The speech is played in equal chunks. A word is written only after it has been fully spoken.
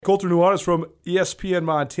Colter Nuanez from ESPN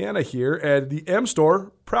Montana here, and the M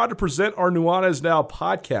Store, proud to present our Nuanez Now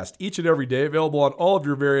podcast each and every day, available on all of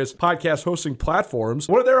your various podcast hosting platforms.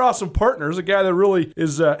 One of their awesome partners, a guy that really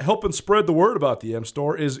is helping spread the word about the M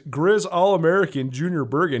Store, is Griz All-American Junior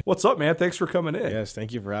Bergen. What's up, man? Thanks for coming in. Yes,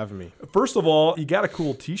 thank you for having me. First of all, you got a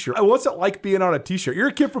cool t-shirt. What's it like being on a t-shirt? You're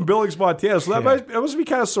a kid from Billings, Montana, so that must be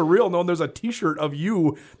kind of surreal knowing there's a t-shirt of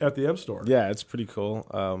you at the M Store. Yeah, it's pretty cool.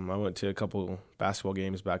 I went to a couple basketball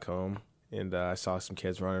games back home, and I saw some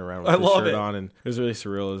kids running around with the shirt on, and it was really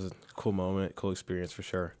surreal. It was a cool moment, cool experience for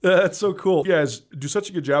sure. That's so cool. You guys do such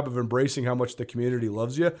a good job of embracing how much the community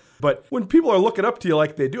loves you. But when people are looking up to you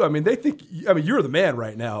like they do, they think, you're the man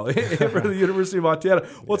right now for the University of Montana.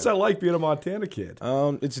 What's that like being a Montana kid?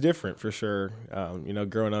 It's different for sure.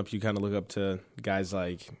 Growing up, you kind of look up to guys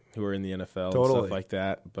like who are in the NFL and stuff like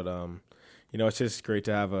that. But, it's just great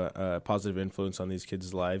to have a positive influence on these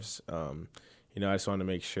kids' lives. I just want to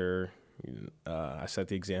make sure I set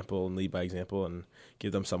the example and lead by example and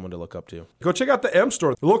give them someone to look up to. Go check out the M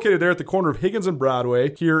Store. They're located there at the corner of Higgins and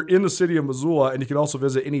Broadway here in the city of Missoula, and you can also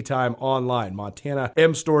visit anytime online,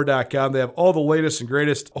 montanamstore.com. They have all the latest and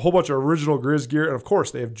greatest, a whole bunch of original Grizz gear, and of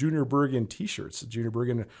course, they have Junior Bergen t-shirts. Junior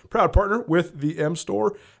Bergen, proud partner with the M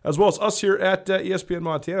Store, as well as us here at ESPN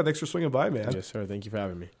Montana. Thanks for swinging by, man. Yes, sir. Thank you for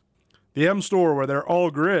having me. The M Store, where they're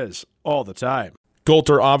all Grizz all the time.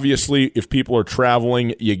 Colter, obviously, if people are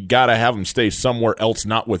traveling, you got to have them stay somewhere else,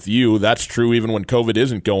 not with you. That's true even when COVID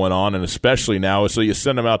isn't going on, and especially now. So you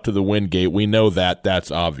send them out to the Wingate. We know that.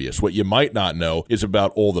 That's obvious. What you might not know is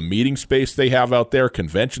about all the meeting space they have out there,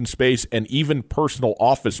 convention space, and even personal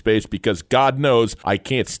office space, because God knows I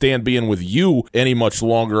can't stand being with you any much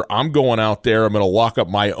longer. I'm going out there. I'm going to lock up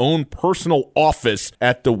my own personal office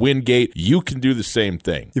at the Wingate. You can do the same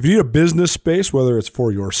thing. If you need a business space, whether it's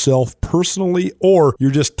for yourself personally or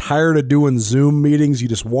you're just tired of doing Zoom meetings, you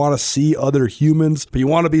just want to see other humans, but you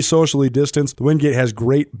want to be socially distanced, the Wingate has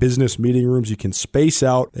great business meeting rooms. You can space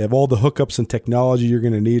out. They have all the hookups and technology you're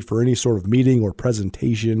going to need for any sort of meeting or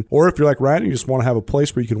presentation. Or if you're like Ryan, you just want to have a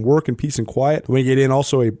place where you can work in peace and quiet, the Wingate Inn,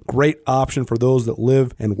 also a great option for those that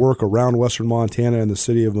live and work around Western Montana and the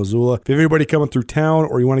city of Missoula. If you have anybody coming through town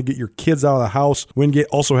or you want to get your kids out of the house, Wingate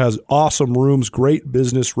also has awesome rooms, great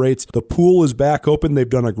business rates. The pool is back open. They've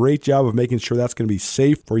done a great job of making sure that's going to be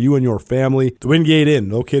safe for you and your family. The Wingate Inn,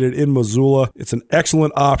 located in Missoula. It's an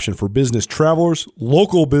excellent option for business travelers,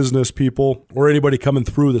 local business people, or anybody coming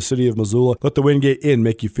through the city of Missoula. Let the Wingate Inn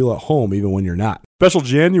make you feel at home even when you're not. Special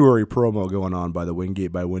January promo going on by the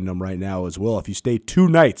Wingate by Wyndham right now as well. If you stay 2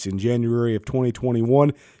 nights in January of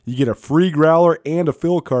 2021, you get a free growler and a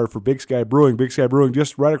fill card for Big Sky Brewing. Big Sky Brewing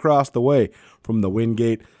just right across the way from the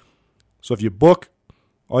Wingate. So if you book,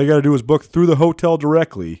 all you got to do is book through the hotel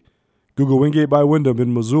directly. Google Wingate by Wyndham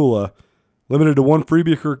in Missoula. Limited to 1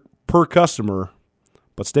 freebie per customer,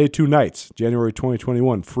 but stay 2 nights. January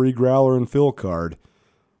 2021, free growler and fill card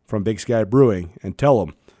from Big Sky Brewing. And tell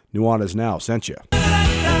them Nuanez Now sent you.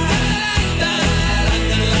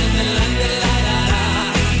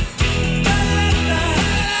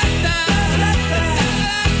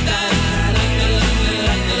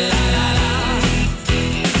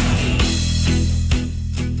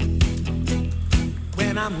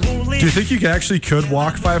 Do you think you actually could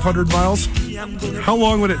walk 500 miles? How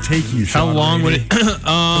long would it take you, Shaun? How long would it?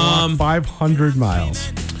 Walk 500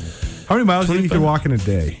 miles. How many miles do you think you could walk in a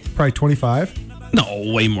day? Probably 25?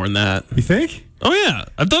 No, way more than that. You think? Oh, yeah.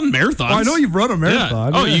 I've done marathons. Oh, I know you've run a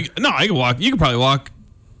marathon. Yeah. Oh, I can walk. You could probably walk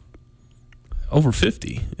over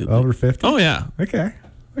 50. Over 50? Oh, yeah. Okay.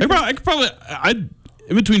 I could probably,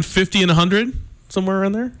 in between 50 and 100, somewhere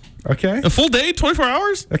around there. Okay. A full day, 24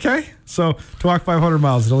 hours? Okay. So to walk 500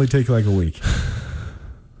 miles, it only take like a week.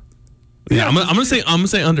 Yeah, I'm gonna say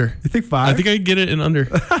under. You think 5? I think I can get it in under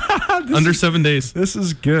 7 days. This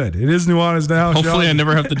is good. It is Nuanez Now. Hopefully, I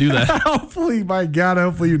never have to do that. Hopefully, my God,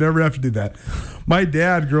 hopefully you never have to do that. My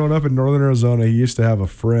dad, growing up in northern Arizona, he used to have a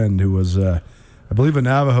friend who was, I believe, a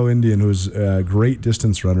Navajo Indian who was a great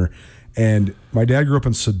distance runner. And my dad grew up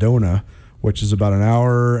in Sedona, which is about an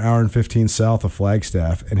hour and 15 south of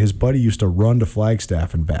Flagstaff. And his buddy used to run to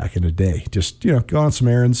Flagstaff and back in a day. Just, go on some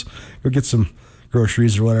errands, go get some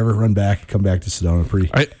groceries or whatever, run back, come back to Sedona.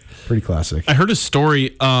 Pretty classic. I heard a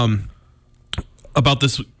story about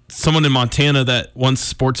this, someone in Montana that once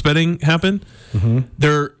sports betting happened. Mm-hmm.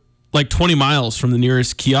 They're like 20 miles from the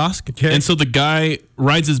nearest kiosk. Okay. And so the guy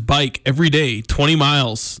rides his bike every day, 20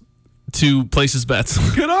 miles to place his bets.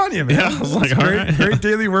 Good on you, man. Yeah, I was like, all right. Great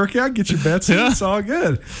daily workout. Get your bets in. It's all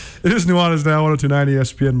good. It is Nuanez Now, 102.9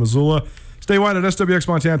 ESPN Missoula. statewide at SWX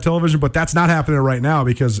Montana Television, but that's not happening right now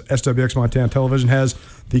because SWX Montana Television has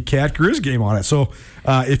the Cat-Griz game on it. So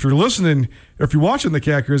if you're listening, or if you're watching the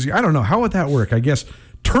Cat-Griz game, I don't know, how would that work? I guess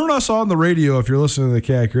turn us on the radio if you're listening to the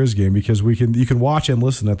Cat-Griz game because you can watch and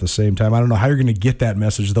listen at the same time. I don't know how you're going to get that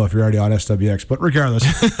message, though, if you're already on SWX. But regardless,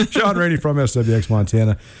 Shaun Rainey from SWX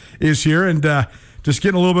Montana is here and just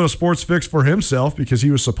getting a little bit of sports fix for himself because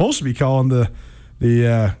he was supposed to be calling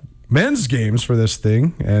the men's games for this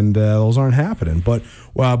thing, and those aren't happening. But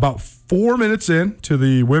about 4 minutes in to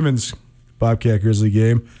the women's Bobcat Grizzly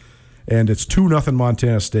game, and it's 2-0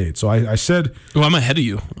 Montana State. So I said... Oh, I'm ahead of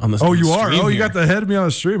you on this. Oh, you are? Oh, you got the head of me on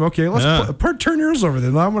the stream. Okay, let's turn yours over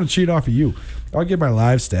then. I'm going to cheat off of you. I'll get my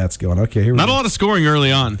live stats going. Okay, here we go. Not a lot of scoring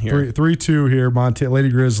early on here. 3-2 here. Montana Lady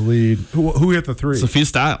Grizz lead. Who hit the 3? Sophia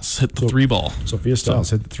Stiles hit the 3 ball. Sophia Stiles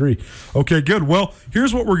hit the 3. Okay, good. Well,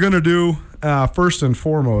 here's what we're going to do first and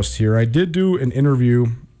foremost here. I did do an interview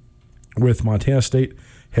with Montana State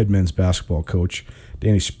head men's basketball coach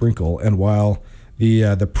Danny Sprinkle, and while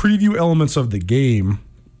the preview elements of the game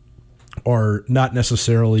are not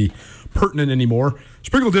necessarily pertinent anymore,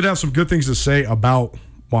 Sprinkle did have some good things to say about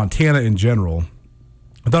Montana in general.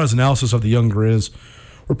 I thought his analysis of the young Grizz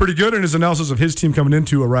were pretty good, and his analysis of his team coming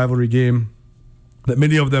into a rivalry game that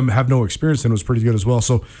many of them have no experience in was pretty good as well.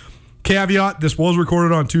 So, caveat, this was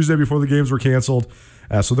recorded on Tuesday before the games were canceled.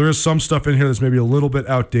 So there is some stuff in here that's maybe a little bit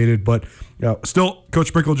outdated, but still, Coach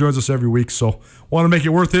Sprinkle joins us every week, so want to make it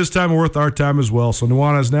worth his time and worth our time as well. So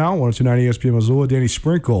Nuanez now, 102.9 ESPN Missoula, Danny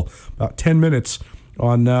Sprinkle, about 10 minutes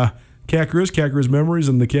on Cat-Griz memories,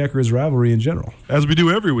 and the Cat-Griz rivalry in general. As we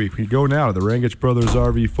do every week, we go now to the Rangich Brothers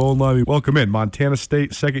RV phone line. We welcome in Montana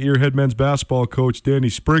State second-year head men's basketball coach Danny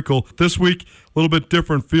Sprinkle. This week, a little bit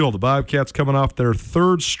different feel. The Bobcats coming off their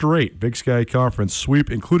third straight Big Sky Conference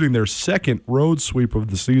sweep, including their second road sweep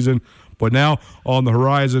of the season. But now on the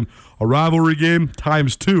horizon, a rivalry game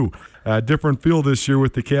times 2. Different feel this year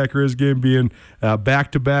with the Cat-Griz game being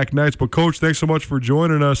back-to-back nights. But, Coach, thanks so much for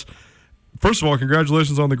joining us. First of all,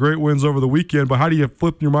 congratulations on the great wins over the weekend, but how do you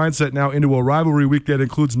flip your mindset now into a rivalry week that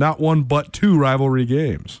includes not 1 but 2 rivalry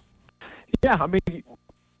games? Yeah, I mean,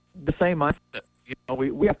 the same mindset.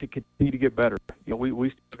 We have to continue to get better. We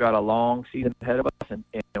still got a long season ahead of us, and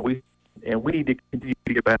we need to continue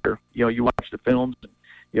to get better. You watch the films, and,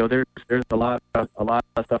 there's a lot of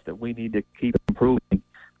stuff that we need to keep improving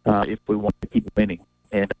if we want to keep winning.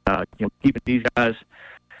 And keeping these guys,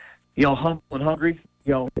 humble and hungry,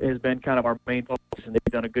 has been kind of our main focus, and they've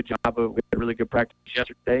done a good job of it. We had a really good practice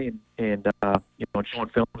yesterday, and showing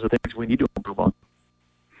films of things we need to improve on.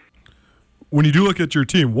 When you do look at your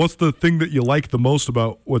team, what's the thing that you like the most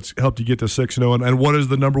about what's helped you get to 6-0, and what is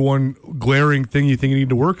the number one glaring thing you think you need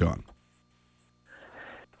to work on?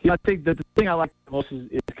 I think that the thing I like the most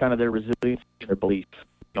is kind of their resilience and their belief.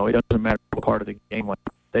 It doesn't matter what part of the game,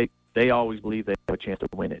 they always believe they have a chance to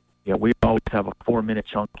win it. We always have a 4-minute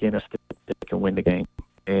chunk in us that can win the game,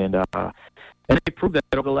 and they proved that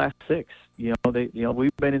over the last 6.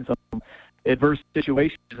 We've been in some adverse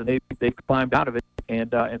situations, and they've climbed out of it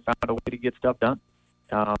and found a way to get stuff done.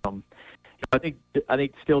 I think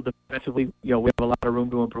still defensively, we have a lot of room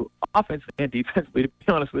to improve, offensively and defensively. To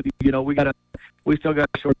be honest with you, we still got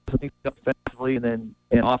short things defensively, and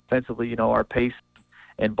offensively, our pace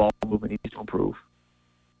and ball movement needs to improve.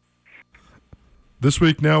 This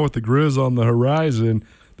week now with the Grizz on the horizon,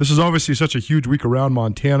 this is obviously such a huge week around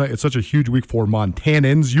Montana. It's such a huge week for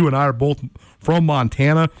Montanans. You and I are both from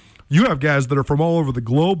Montana. You have guys that are from all over the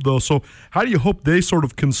globe, though. So how do you hope they sort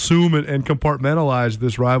of consume and compartmentalize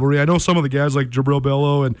this rivalry? I know some of the guys like Jabril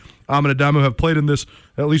Bello and Amin Adamu have played in this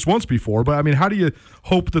at least once before. But, I mean, how do you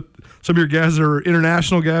hope that some of your guys that are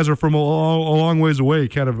international guys are from a long ways away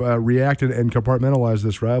kind of react and compartmentalize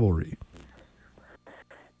this rivalry?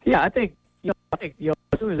 Yeah, I think as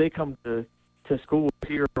soon as they come to school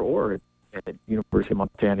here or at University of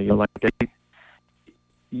Montana, you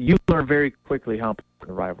learn very quickly how important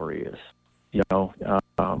the rivalry is.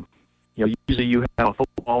 Usually you have a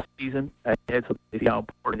football season ahead, so they see how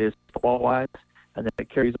important it is football-wise, and then it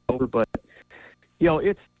carries over. But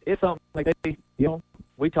it's something like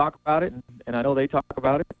we talk about it, and I know they talk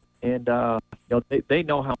about it, and they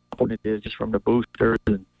know how important it is just from the boosters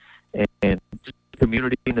and just the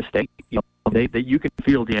community in the state. You can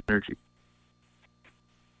feel the energy.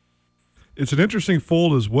 It's an interesting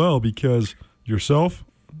fold as well because yourself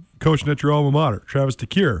coaching at your alma mater, Travis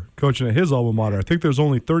DeCure coaching at his alma mater. I think there's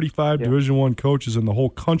only 35 Division I coaches in the whole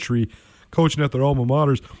country coaching at their alma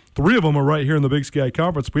maters. 3 of them are right here in the Big Sky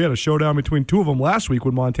Conference. We had a showdown between 2 of them last week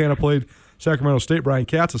when Montana played Sacramento State. Brian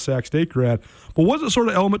Katz's a Sac State grad. But what sort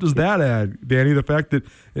of element does that add, Danny? The fact that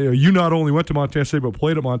you not only went to Montana State but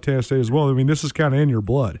played at Montana State as well. I mean, this is kind of in your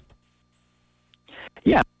blood.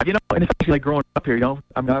 Yeah, and especially like growing up here,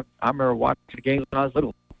 I remember watching the games when I was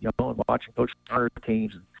little, and watching Coach Starter's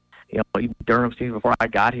teams, and even Durham's teams before I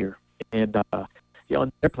got here, and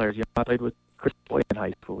and their players. I played with Chris Boyd in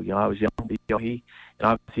high school. I was young. He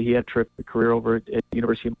obviously he had a terrific career over at the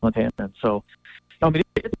University of Montana, and so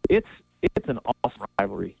it's an awesome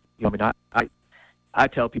rivalry. I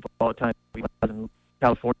tell people all the time, we was in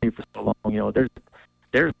California for so long.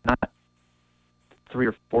 There's not 3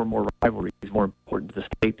 or 4 more rivalries more important to the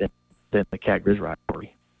state than the Cat-Griz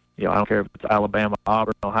rivalry. I don't care if it's Alabama,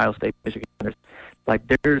 Auburn, Ohio State, Michigan.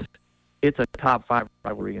 It's a top 5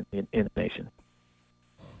 rivalry in the nation.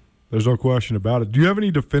 There's no question about it. Do you have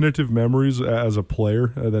any definitive memories as a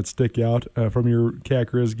player that stick out from your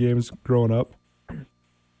Cat-Griz games growing up?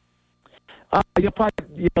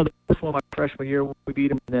 Probably the first one my freshman year when we beat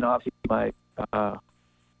them, and then obviously my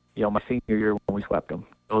senior year when we swept them.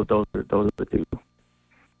 Those are the 2.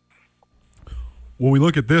 When we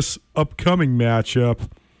look at this upcoming matchup,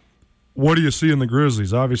 what do you see in the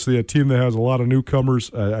Grizzlies? Obviously, a team that has a lot of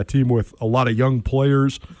newcomers, a team with a lot of young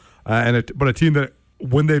players, but a team that,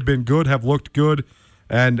 when they've been good, have looked good,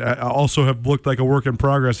 and also have looked like a work in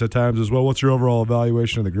progress at times as well. What's your overall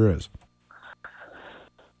evaluation of the Grizz?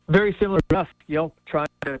 Very similar to us, trying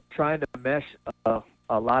to mesh a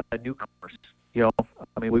lot of newcomers.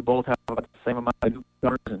 We both have about the same amount of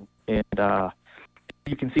newcomers, and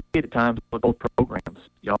you can see it at times with both programs.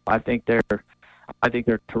 I think they're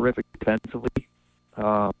terrific defensively.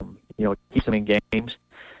 Keeps them in games.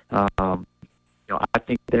 I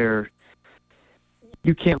think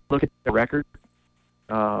you can't look at their record.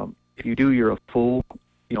 If you do, you're a fool.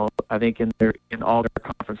 I think in all their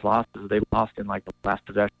conference losses, they lost in like the last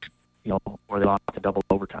possession, or they lost to double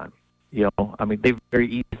overtime. They very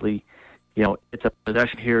easily, it's a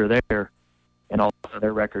possession here or there, and also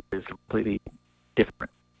their record is completely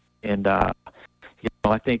different. And I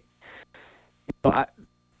think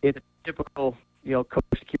it's a typical coach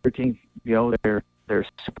to keep their team. They're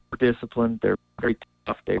super disciplined. They're very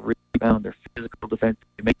tough. They rebound. They're physical defense.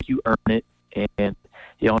 They make you earn it. And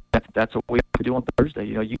that's what we have to do on Thursday.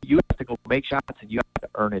 You have to go make shots, and you have to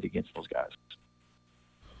earn it against those guys.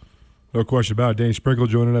 No question about it. Danny Sprinkle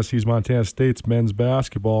joining us. He's Montana State's men's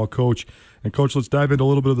basketball coach. And, Coach, let's dive into a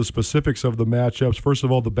little bit of the specifics of the matchups. First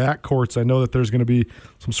of all, the backcourts. I know that there's going to be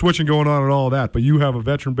some switching going on and all of that, but you have a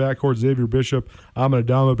veteran backcourt. Xavier Bishop, Ahmed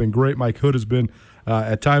Adama have been great. Mike Hood has been,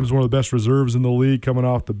 at times, one of the best reserves in the league, coming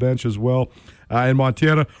off the bench as well. And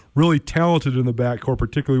Montana, really talented in the backcourt,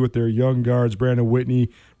 particularly with their young guards, Brandon Whitney,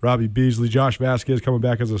 Robbie Beasley, Josh Vasquez coming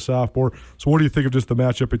back as a sophomore. So what do you think of just the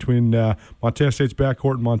matchup between Montana State's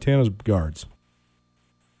backcourt and Montana's guards?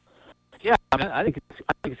 Yeah, I think it's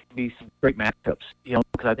going to be some great matchups, because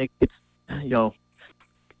I think it's,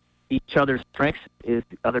 each other's strengths is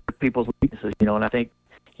other people's weaknesses, and I think,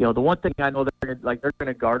 the one thing I know they're going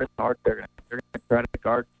to guard us hard. They're going to try to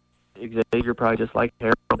guard Xavier probably just like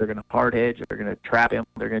Harold. They're going to hard hedge. They're going to trap him.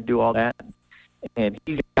 They're going to do all that, and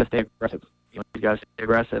he's got to stay aggressive. He's got to stay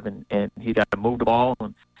aggressive, and he's got to move the ball,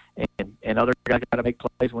 and other guys got to make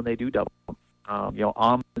plays when they do double him.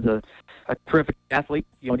 Is a terrific athlete.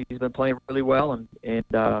 He's been playing really well, and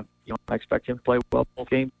I expect him to play well both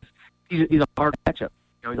games. He's a hard matchup.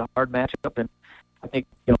 He's a hard matchup, and I think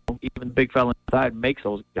even the big fella inside makes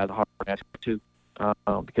those guys a hard matchup too,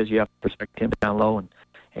 because you have to respect him down low,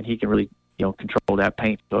 and he can really control that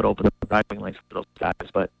paint, so it opens up the driving lanes for those guys.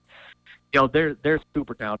 But they're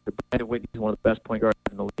super talented. Brandon Whitney's one of the best point guards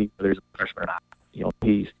in the league, whether he's a freshman or not.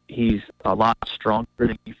 He's a lot stronger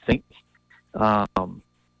than you think.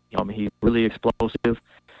 He's really explosive.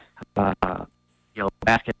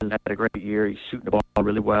 Vasquez has had a great year. He's shooting the ball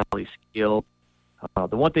really well. He's skilled.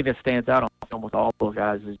 The one thing that stands out on film with all those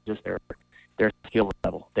guys is just their skill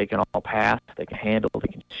level. They can all pass. They can handle. They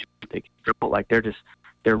can shoot. They can dribble.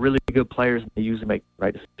 They're really good players, and they usually make the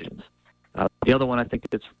right decisions. The other one I think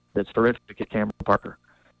that's terrific is Cameron Parker.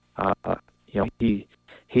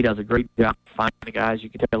 He does a great job finding the guys. You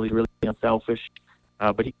can tell he's really unselfish,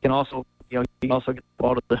 but he can also get the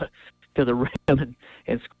ball to the rim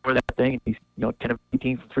and score that thing. And he's 10 of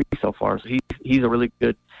 18 from 3 so far, so he's a really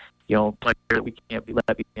good player that we can't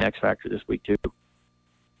let be an X factor this week too.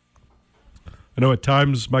 I know at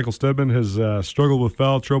times Michael Stedman has struggled with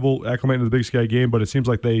foul trouble acclimating to the Big Sky game, but it seems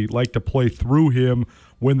like they like to play through him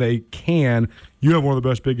when they can. You have one of the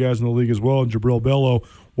best big guys in the league as well, and Jabril Bello.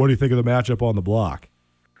 What do you think of the matchup on the block?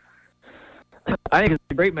 I think it's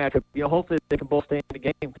a great matchup. Hopefully they can both stay in the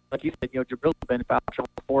game. Like you said, Jabril's been in foul trouble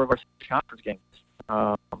for 4 of our 6 conference games.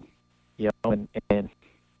 And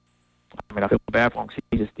I mean, I feel bad for him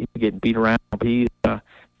because he's getting beat around. But he's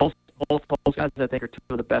both guys, I think, are 2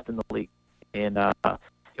 of the best in the league. And it's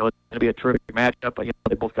going to be a terrific matchup. But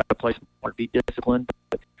they both got to play smart, be disciplined.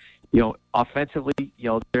 But offensively,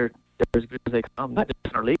 they're as good as they come. Not just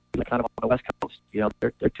in our league, but kind of on the West Coast.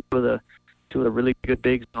 They're 2 of the really good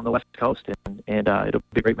bigs on the West Coast, and it'll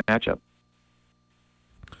be a great matchup.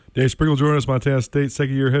 Dave Sprinkle joining us, Montana State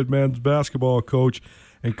second-year head men's basketball coach.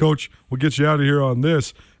 And, Coach, we'll get you out of here on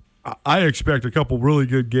this. I expect a couple really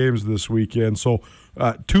good games this weekend. So,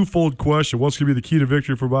 twofold question. What's going to be the key to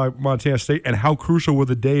victory for Montana State, and how crucial will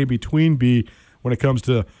the day in between be when it comes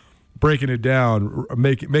to breaking it down,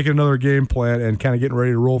 making another game plan, and kind of getting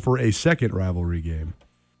ready to roll for a second rivalry game?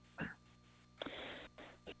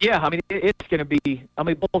 Yeah, I mean, it's going to be –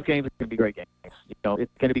 both games are going to be great games. It's going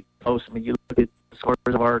to be close. I mean, you look at the scores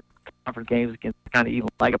of our conference games against kind of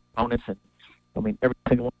even-like opponents, and, every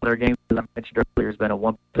single one of their games, as I mentioned earlier, has been a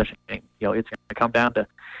one-possession game. It's going to come down to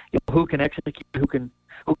who can execute, who can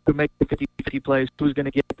make the 50-50 plays, who's going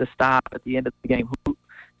to get the stop at the end of the game,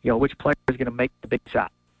 which player is going to make the big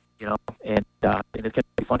shot, and it's going to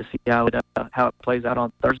be fun to see how it plays out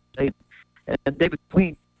on Thursday. And David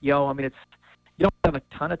Queen, it's – you don't have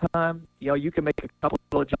a ton of time. You can make a couple of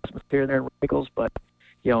little adjustments here and there and wrinkles, but,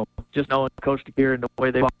 just knowing Coach DeGear and the way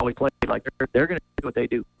they've always played, like they're going to do what they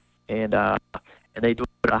do. And they do it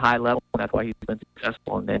at a high level, and that's why he's been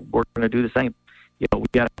successful. And then we're going to do the same.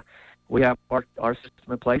 We have our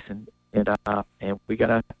system in place, and we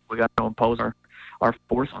got to impose our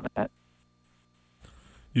force on that.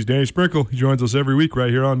 He's Danny Sprinkle. He joins us every week right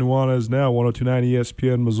here on Nuanez Now, 102.9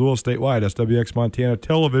 ESPN Missoula statewide, SWX Montana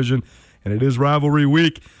Television. And it is rivalry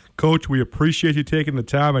week. Coach, we appreciate you taking the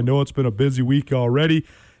time. I know it's been a busy week already.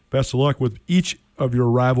 Best of luck with each of your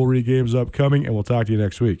rivalry games upcoming, and we'll talk to you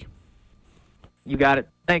next week. You got it.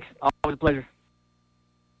 Thanks. Always a pleasure.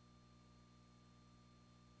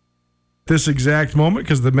 This exact moment,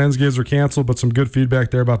 because the men's games were canceled, but some good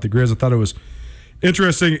feedback there about the Grizz. I thought it was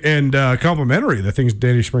interesting and complimentary, the things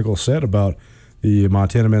Danny Sprinkle said about the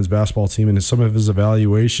Montana men's basketball team and some of his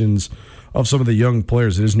evaluations of some of the young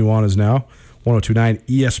players. It is Nuanez Now, 102.9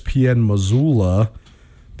 ESPN Missoula.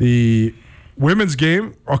 The women's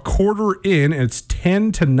game, a quarter in, and it's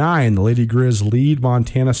 10-9. The Lady Grizz lead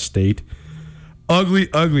Montana State.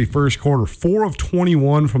 Ugly first quarter. 4 of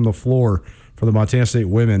 21 from the floor for the Montana State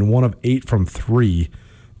women, 1 of 8 from 3.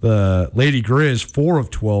 The Lady Grizz, 4 of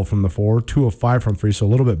 12 from the floor, 2 of 5 from 3, so a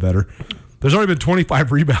little bit better. There's already been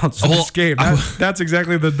 25 rebounds in this game. That's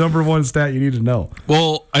exactly the number one stat you need to know.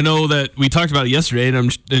 Well, I know that we talked about it yesterday,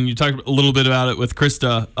 and you talked a little bit about it with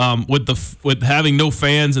Krista. With having no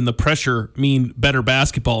fans and the pressure mean better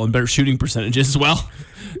basketball and better shooting percentages as well.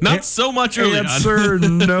 Not so much early on. Answer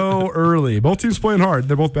no early. Both teams playing hard.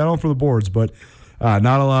 They're both battling for the boards, but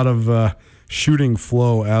not a lot of shooting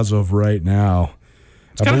flow as of right now.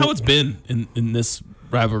 It's kind of how it's been in this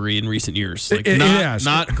rivalry in recent years.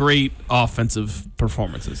 Not great offensive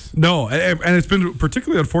performances. No, and it's been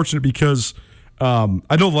particularly unfortunate because I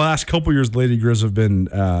know the last couple years the Lady Grizz have been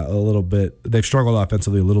they've struggled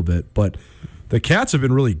offensively a little bit, but the Cats have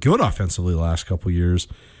been really good offensively the last couple years.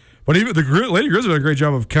 But even the Lady Grizz have done a great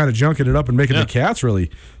job of kind of junking it up and making the Cats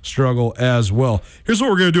really struggle as well. Here's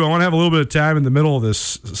what we're going to do. I want to have a little bit of time in the middle of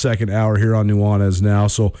this second hour here on Nuanez Now.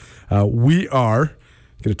 So we are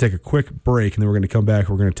going to take a quick break, and then we're going to come back.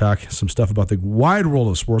 We're going to talk some stuff about the wide world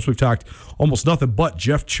of sports. We've talked almost nothing but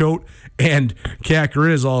Jeff Choate and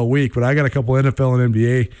Cat-Griz all week, but I got a couple NFL and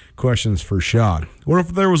NBA questions for Shaun. What if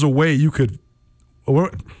there was a way you could –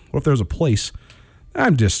 what if there was a place –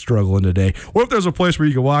 I'm just struggling today. What if there's a place where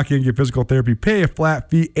you can walk in, get physical therapy, pay a flat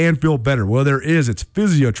fee, and feel better? Well, there is. It's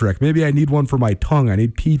Physiotrek. Maybe I need one for my tongue. I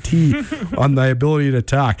need PT on the ability to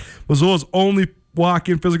talk. Missoula's only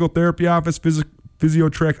walk-in physical therapy office.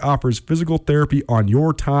 Physiotrek offers physical therapy on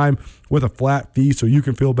your time with a flat fee so you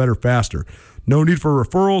can feel better faster. No need for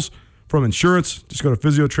referrals from insurance. Just go to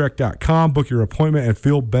physiotrek.com, book your appointment, and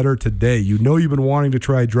feel better today. You know you've been wanting to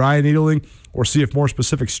try dry needling or see if more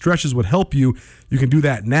specific stretches would help you. You can do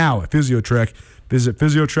that now at Physiotrek. Visit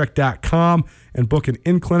physiotrek.com and book an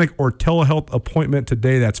in-clinic or telehealth appointment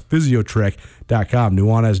today. That's physiotrek.com.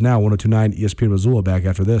 Nuanez Now, 102.9 ESPN Missoula. Back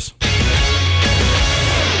after this.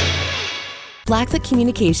 Blackfoot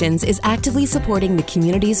Communications is actively supporting the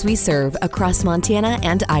communities we serve across Montana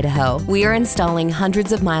and Idaho. We are installing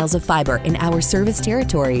hundreds of miles of fiber in our service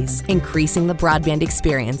territories, increasing the broadband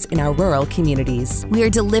experience in our rural communities. We are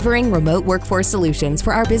delivering remote workforce solutions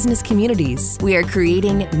for our business communities. We are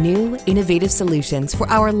creating new, innovative solutions for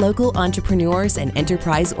our local entrepreneurs and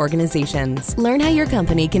enterprise organizations. Learn how your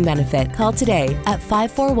company can benefit. Call today at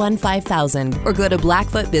 541-5000 or go to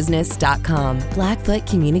blackfootbusiness.com. Blackfoot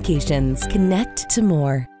Communications. Connect to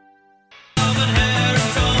more.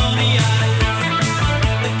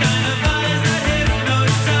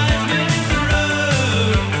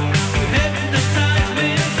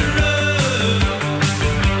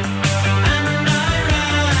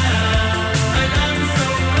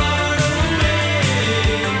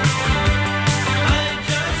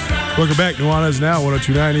 Welcome back. Nuanez Now,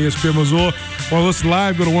 1029 ESPN Missoula. Want to listen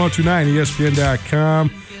live? Go to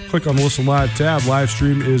 1029ESPN.com. Click on the Listen Live tab. Live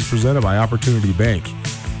stream is presented by Opportunity Bank.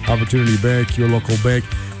 Opportunity Bank, your local bank,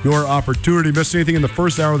 your opportunity. Missed anything in the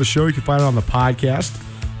first hour of the show, you can find it on the podcast.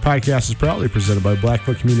 Podcast is proudly presented by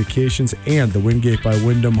Blackfoot Communications and the Wingate by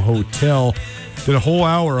Wyndham Hotel. Did a whole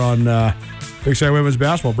hour on Big Sky women's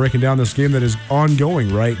basketball, breaking down this game that is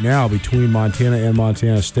ongoing right now between Montana and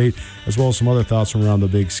Montana State, as well as some other thoughts from around the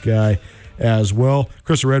Big Sky as well.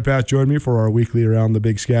 Krista Redpath joined me for our weekly Around the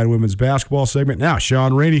Big Sky women's basketball segment. Now,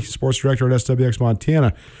 Shaun Rainey, sports director at SWX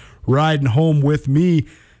Montana, riding home with me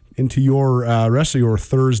into your rest of your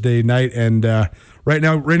Thursday night. And right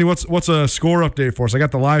now, Rainey, what's a score update for us? I got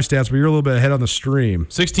the live stats, but you're a little bit ahead on the stream.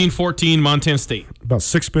 16-14 Montana State. About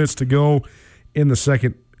 6 minutes to go in the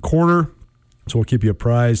second quarter, so we'll keep you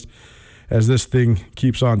apprised as this thing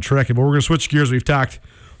keeps on trekking. But we're going to switch gears. We've talked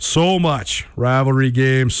so much rivalry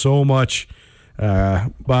games, so much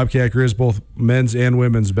Bobcat Grizz, both men's and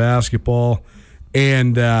women's basketball,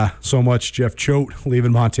 and so much Jeff Choate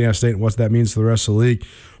leaving Montana State and what that means to the rest of the league.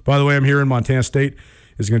 By the way, I'm hearing Montana State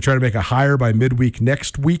is going to try to make a hire by midweek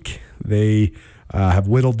next week. They have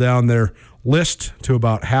whittled down their list to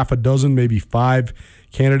about half a dozen, maybe 5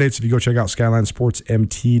 candidates. If you go check out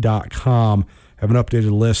SkylineSportsMT.com, have an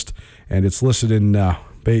updated list, and it's listed in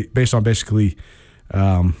based on basically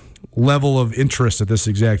level of interest at this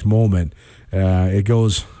exact moment. It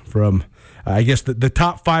goes from, I guess, the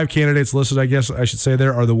top 5 candidates listed, I guess I should say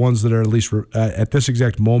there, are the ones that are at least at this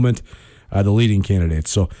exact moment the leading candidates.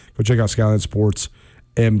 So go check out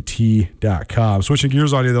SkylineSportsMT.com. Switching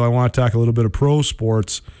gears on you, though, I want to talk a little bit of pro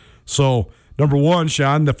sports. So, number one,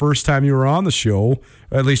 Shaun, the first time you were on the show,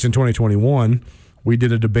 at least in 2021, we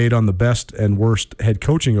did a debate on the best and worst head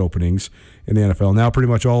coaching openings in the NFL. Now pretty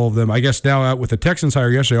much all of them, I guess now out with the Texans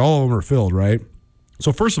hire yesterday, all of them are filled, right?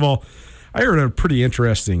 So first of all, I heard a pretty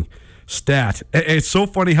interesting stat. It's so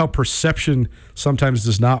funny how perception sometimes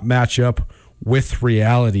does not match up with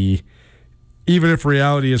reality, even if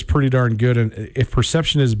reality is pretty darn good. And if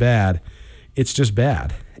perception is bad, it's just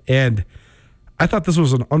bad. And I thought this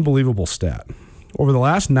was an unbelievable stat. Over the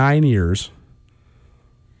last 9 years,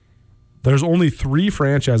 there's only 3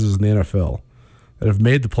 franchises in the NFL that have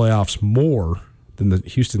made the playoffs more than the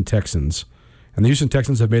Houston Texans. And the Houston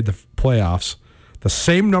Texans have made the playoffs the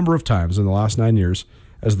same number of times in the last 9 years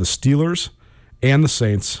as the Steelers and the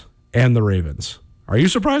Saints and the Ravens. Are you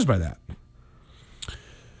surprised by that?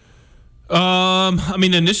 I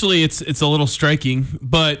mean, initially it's a little striking,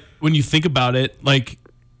 but when you think about it, like,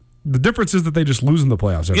 the difference is that they just lose in the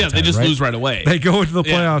playoffs every time, they just right? lose right away. They go into the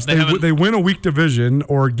playoffs. They win a weak division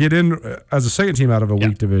or get in as a second team out of a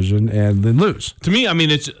weak division and then lose. To me, I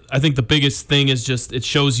mean, I think the biggest thing is just it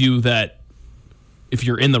shows you that if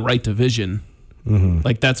you're in the right division,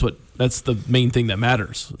 like that's the main thing that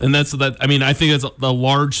matters. And I think that's the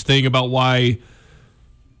large thing about why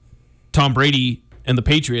Tom Brady and the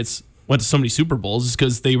Patriots went to so many Super Bowls is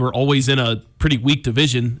because they were always in a pretty weak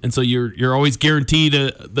division, and so you're always guaranteed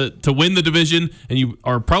to win the division, and you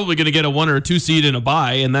are probably going to get a 1 or a 2 seed in a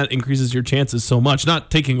bye, and that increases your chances so much.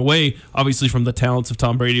 Not taking away, obviously, from the talents of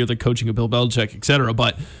Tom Brady or the coaching of Bill Belichick, etc.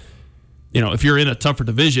 But if you're in a tougher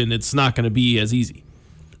division, it's not going to be as easy.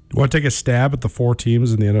 You want to take a stab at the 4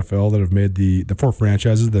 teams in the NFL that have made the 4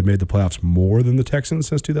 franchises that made the playoffs more than the Texans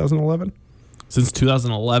since 2011? Since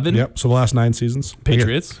 2011? Yep, so the last 9 seasons.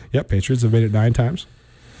 Patriots? Yep, Patriots have made it 9 times.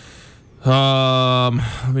 Let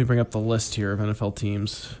me bring up the list here of NFL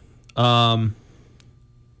teams. And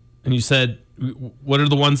you said, what are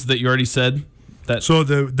the ones that you already said? So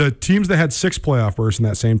the teams that had 6 playoff berths in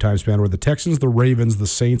that same time span were the Texans, the Ravens, the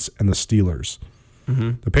Saints, and the Steelers.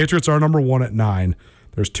 Mm-hmm. The Patriots are number 1 at 9.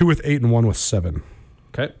 There's 2 with 8 and 1 with 7.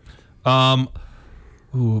 Okay.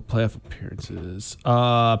 Playoff appearances.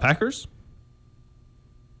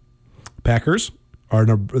 Packers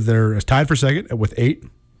they're tied for second with 8.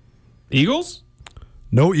 Eagles?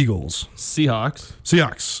 No Eagles. Seahawks.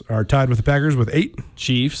 Seahawks are tied with the Packers with 8.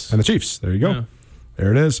 Chiefs. And the Chiefs. There you go. Yeah.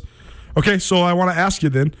 There it is. Okay, so I want to ask you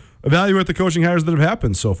then, evaluate the coaching hires that have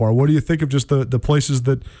happened so far. What do you think of just the places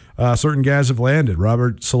that certain guys have landed?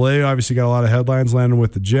 Robert Saleh obviously got a lot of headlines landing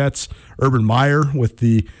with the Jets. Urban Meyer with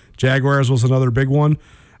the Jaguars was another big one.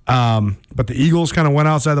 But the Eagles kind of went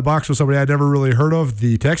outside the box with somebody I'd never really heard of.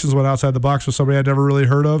 The Texans went outside the box with somebody I'd never really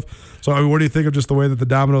heard of. So, I mean, what do you think of just the way that the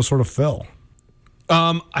dominoes sort of fell?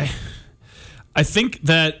 I think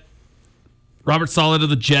that Robert Saleh to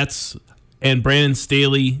the Jets and Brandon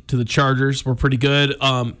Staley to the Chargers were pretty good.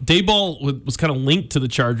 Daboll was kind of linked to the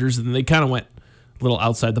Chargers, and they kind of went a little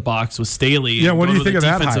outside the box with Staley. Yeah, what do you think of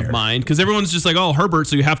that defensive hire? mind? Because everyone's just like, oh, Herbert,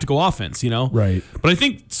 so you have to go offense, you know? Right. But I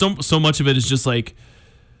think so much of it is just like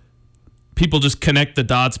people just connect the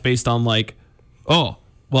dots based on like, oh,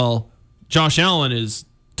 well, Josh Allen is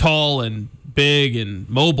tall and big and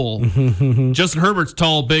mobile. Justin Herbert's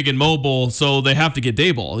tall, big, and mobile, so they have to get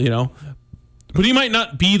Daboll, you know? But he might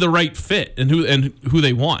not be the right fit and who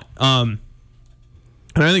they want. And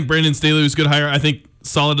I think Brandon Staley was a good hire. I think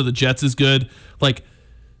Saleh to the Jets is good. Like,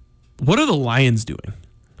 what are the Lions doing?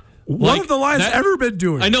 What have the Lions ever been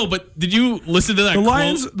doing? I know, but did you listen to that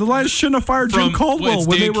quote? The Lions shouldn't have fired Jim Caldwell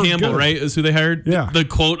when they were Campbell, good. right? Is who they hired? Yeah. The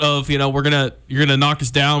quote of, you're gonna knock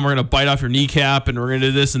us down, we're gonna bite off your kneecap, and we're gonna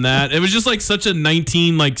do this and that. It was just like such a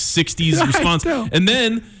 60s response.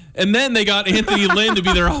 And then they got Anthony Lynn to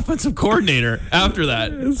be their offensive coordinator after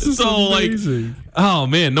that. So amazing. Oh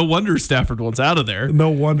man, no wonder Stafford wants out of there. No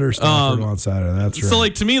wonder Stafford wants out of there. That's right. So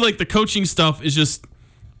to me, the coaching stuff is just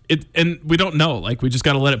it, and we don't know. We just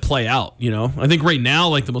got to let it play out. You know, I think right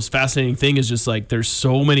now, the most fascinating thing is just there's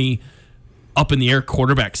so many up in the air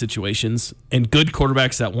quarterback situations and good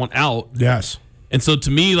quarterbacks that want out. Yes. And so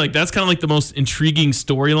to me, that's kind of the most intriguing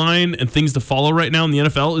storyline and things to follow right now in the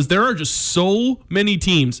NFL is there are just so many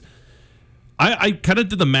teams. I kind of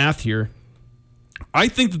did the math here. I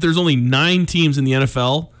think that there's only 9 teams in the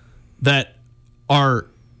NFL that are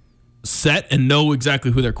set and know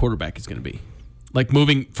exactly who their quarterback is going to be.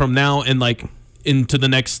 Moving from now and into the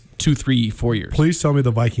next 2, 3, 4 years. Please tell me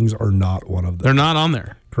the Vikings are not one of them. They're not on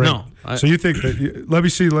there. Great. No. So you think that? Let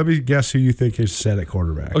me guess who you think is set at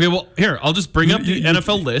quarterback. Okay. Well, here I'll just bring up the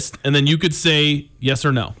NFL list, and then you could say yes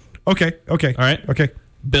or no. Okay. All right. Okay.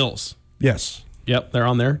 Bills. Yes. Yep, they're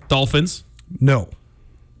on there. Dolphins. No.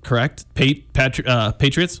 Correct.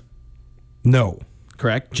 Patriots. No.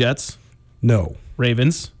 Correct. Jets. No.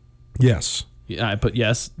 Ravens. Yes. Yeah, I put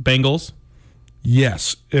yes. Bengals.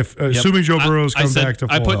 Yes. Assuming Joe Burrows comes back to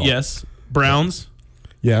full I put health. yes. Browns.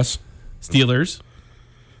 Yes. Steelers.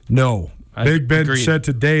 No. Big Ben agreed. said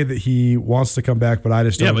today that he wants to come back, but I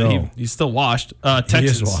just don't know. Yeah, but he's still washed. Texans. He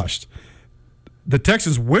is washed. The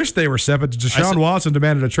Texans wish they were set, but Deshaun Watson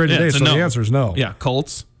demanded a trade today, so the answer is no. Yeah,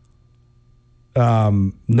 Colts.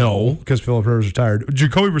 No, because Philip Rivers retired.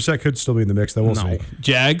 Jacoby Brissett could still be in the mix, though. We'll see.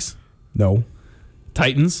 Jags. No.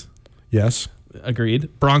 Titans. Yes. Agreed.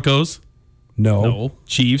 Broncos. No.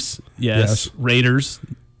 Chiefs. Yes. Raiders.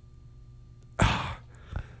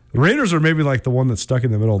 The Raiders are maybe the one that's stuck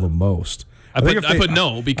in the middle the most. I put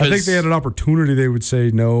no because I think they had an opportunity. They would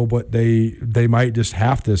say no, but they might just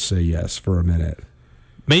have to say yes for a minute.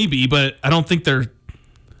 Maybe, but I don't think they're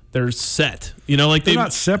set. They're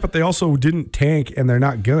not set, but they also didn't tank, and they're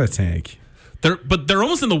not gonna tank. They're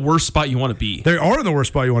almost in the worst spot you want to be. They are in the worst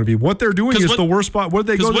spot you want to be. What they're doing is the worst spot. What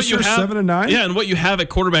did they go this year? 7-9. Yeah, and what you have at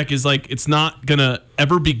quarterback is it's not gonna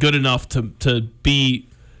ever be good enough to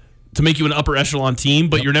make you an upper echelon team,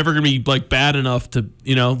 but you're never gonna be bad enough to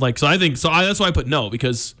So I think that's why I put no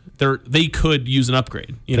because they could use an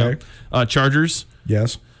upgrade. You know, Chargers.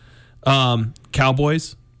 Yes.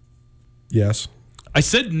 Cowboys. Yes. I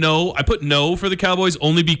said no. I put no for the Cowboys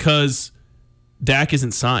only because Dak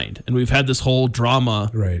isn't signed, and we've had this whole drama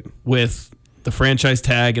with the franchise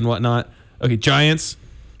tag and whatnot. Okay, Giants.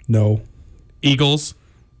 No. Eagles.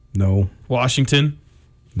 No. Washington.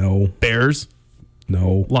 No. Bears.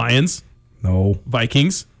 No. Lions. No.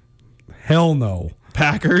 Vikings. Hell no.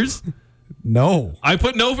 Packers. No. I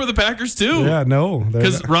put no for the Packers too. Yeah, no.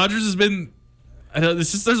 Because Rodgers has been. I know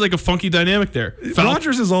there's a funky dynamic there.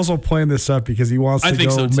 Rodgers is also playing this up because he wants to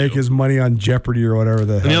go make his money on Jeopardy or whatever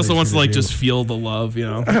the hell. And he also wants to just feel the love,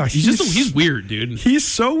 He's weird, dude. He's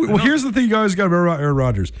so well. Here's the thing you guys got to remember about Aaron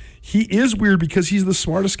Rodgers. He is weird because he's the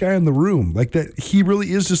smartest guy in the room. That he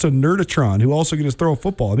really is just a nerdatron who also can just throw a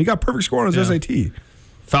football. He got perfect score on his SAT.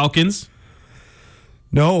 Falcons.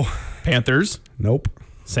 No. Panthers. Nope.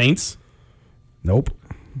 Saints. Nope.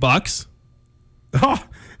 Bucks.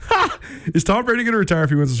 Is Tom Brady going to retire if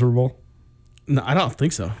he wins the Super Bowl? No, I don't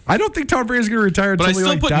think so. I don't think Tom Brady's going to retire. But I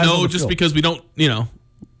still put no just field. because we don't,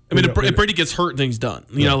 I mean, if Brady gets hurt, then he's done.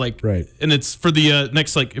 Right. And it's for the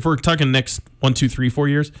next, if we're talking next 1, 2, 3, 4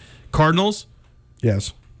 years, Cardinals.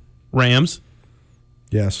 Yes. Rams.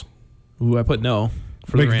 Yes. Ooh, I put no.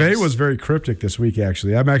 McVay was very cryptic this week,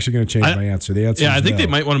 actually. I'm actually going to change my answer. The answer is I think no. they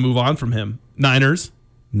might want to move on from him. Niners.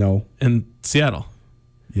 No. And Seattle.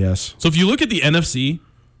 Yes. So if you look at the NFC,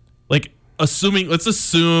 let's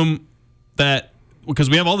assume that, because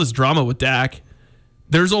we have all this drama with Dak,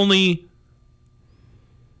 there's only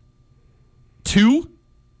 2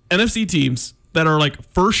 NFC teams that are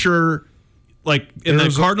for sure, in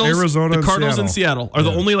the Cardinals, Arizona, the Cardinals and Seattle are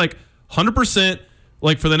the only 100%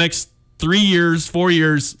 for the next 3 years, 4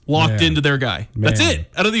 years locked into their guy. That's it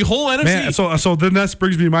out of the whole NFC. Man, so then that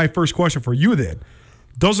brings me to my first question for you. Then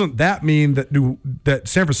doesn't that mean that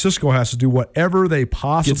San Francisco has to do whatever they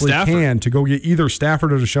possibly can to go get either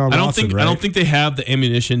Stafford or Deshaun Watson? I don't think they have the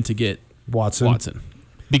ammunition to get Watson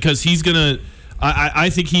because he's gonna.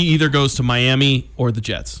 I think he either goes to Miami or the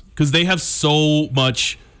Jets because they have so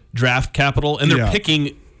much draft capital and they're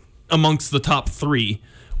picking amongst the top 3,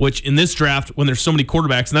 which in this draft, when there's so many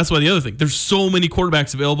quarterbacks, and that's why the other thing, there's so many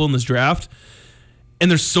quarterbacks available in this draft, and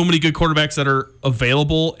there's so many good quarterbacks that are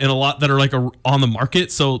available and a lot that are on the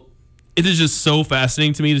market. So it is just so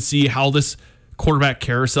fascinating to me to see how this quarterback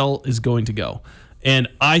carousel is going to go. And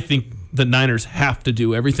I think the Niners have to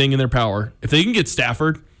do everything in their power. If they can get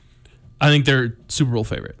Stafford, I think they're Super Bowl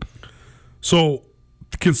favorite. So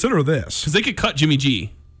consider this. Because they could cut Jimmy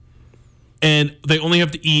G, and they only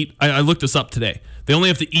have to eat, I looked this up today, they only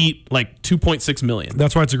have to eat $2.6 million.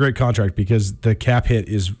 That's why it's a great contract, because the cap hit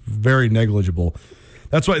is very negligible.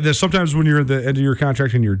 That's why there's sometimes when you're at the end of your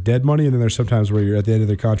contract and you're dead money, and then there's sometimes where you're at the end of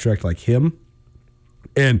the contract like him.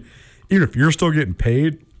 And even if you're still getting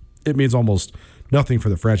paid, it means almost nothing for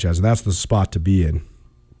the franchise, and that's the spot to be in.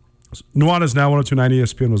 Nuanez now 102.9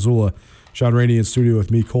 ESPN Missoula. Shaun Rainey in studio with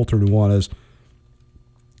me, Colter Nuanez.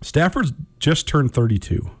 Stafford's just turned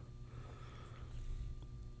 32.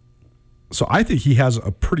 So I think he has a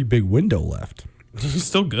pretty big window left. He's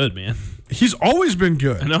still good, man. He's always been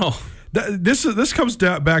good. I know. This comes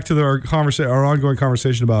back to our ongoing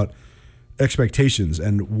conversation about expectations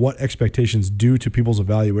and what expectations do to people's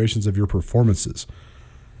evaluations of your performances.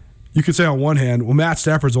 You could say on one hand, well, Matt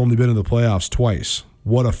Stafford's only been in the playoffs twice.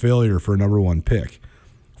 What a failure for a number 1 pick.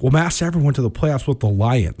 Well, Matt Stafford went to the playoffs with the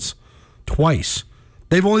Lions twice.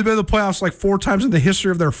 They've only been in the playoffs 4 times in the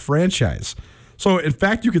history of their franchise. So, in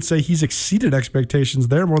fact, you could say he's exceeded expectations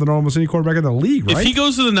there more than almost any quarterback in the league, right? If he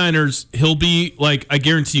goes to the Niners, he'll be, I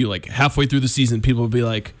guarantee you, halfway through the season, people will be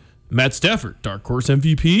like, Matt Stafford, dark horse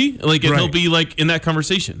MVP? And he'll be, in that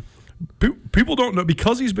conversation. People don't know,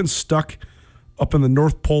 because he's been stuck up in the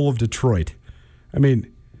North Pole of Detroit. I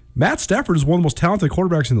mean, Matt Stafford is one of the most talented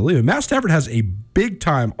quarterbacks in the league. And Matt Stafford has a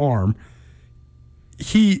big-time arm.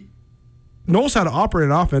 He knows how to operate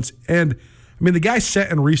an offense, and the guy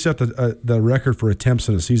set and reset the record for attempts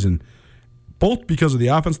in a season, both because of the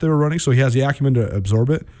offense they were running, so he has the acumen to absorb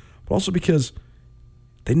it, but also because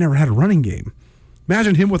they never had a running game.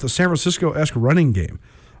 Imagine him with a San Francisco-esque running game.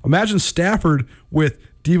 Imagine Stafford with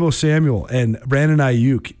Deebo Samuel and Brandon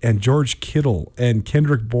Ayuk and George Kittle and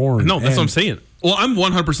Kendrick Bourne. No, that's what I'm saying. Well, I'm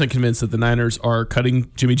 100% convinced that the Niners are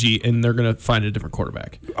cutting Jimmy G and they're going to find a different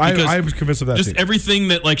quarterback. I was convinced of that. Just everything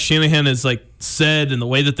that Shanahan has said and the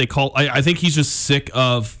way that they call, I think he's just sick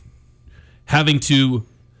of having to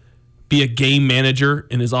be a game manager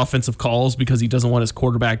in his offensive calls because he doesn't want his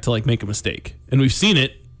quarterback to make a mistake. And we've seen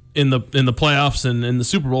it in the playoffs and in the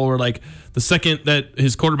Super Bowl where the second that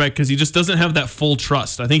his quarterback, because he just doesn't have that full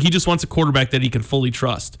trust. I think he just wants a quarterback that he can fully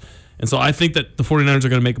trust. And so I think that the 49ers are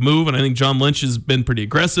going to make a move, and I think John Lynch has been pretty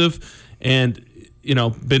aggressive and,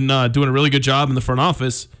 been doing a really good job in the front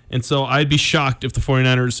office. And so I'd be shocked if the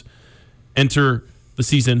 49ers enter the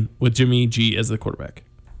season with Jimmy G as the quarterback.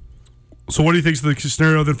 So what do you think is the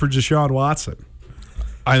scenario then for Deshaun Watson?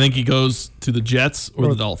 I think he goes to the Jets or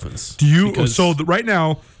the Dolphins. Right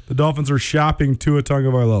now, the Dolphins are shopping Tua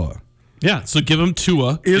Tagovailoa. Yeah, so give him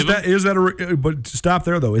Tua. But stop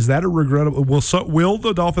there though. Is that a regrettable? Will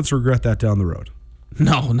the Dolphins regret that down the road?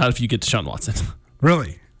 No, not if you get Deshaun Watson.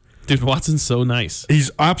 Really, dude, Watson's so nice.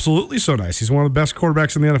 He's absolutely so nice. He's one of the best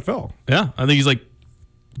quarterbacks in the NFL. Yeah, I think he's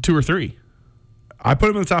 2 or 3. I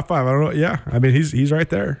put him in the top 5. I don't know. Yeah, he's right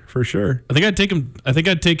there for sure. I think I'd take him.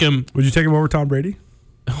 Would you take him over Tom Brady?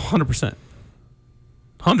 100%.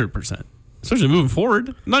 100%. Especially moving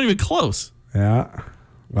forward. Not even close. Yeah.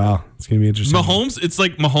 Wow, it's going to be interesting. Mahomes, it's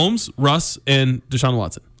Mahomes, Russ, and Deshaun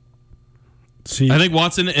Watson. See, I think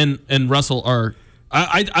Watson and Russell are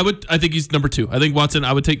I think he's number 2. I think Watson,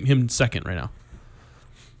 I would take him second right now.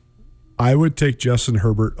 I would take Justin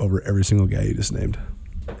Herbert over every single guy you just named.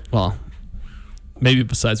 Well, maybe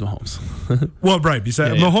besides Mahomes. Well, right.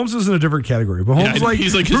 Besides Mahomes is in a different category. Mahomes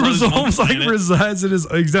he resides in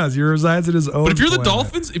his own. But if you're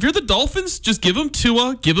the Dolphins, just give him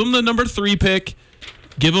Tua, give him the number 3 pick,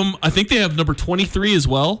 give him. I think they have number 23 as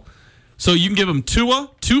well. So you can give him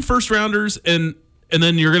Tua, 2 first rounders, and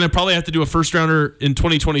then you're gonna probably have to do a first rounder in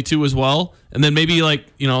 2022 as well, and then maybe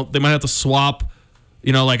they might have to swap.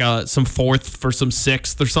 Some 4th for some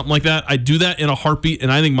 6th or something like that. I'd do that in a heartbeat,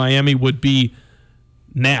 and I think Miami would be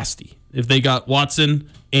nasty if they got Watson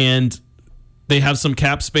and they have some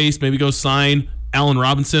cap space, maybe go sign Allen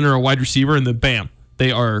Robinson or a wide receiver, and then bam,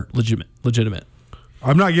 they are legitimate.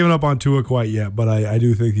 I'm not giving up on Tua quite yet, but I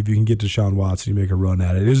do think if you can get to Deshaun Watson, you make a run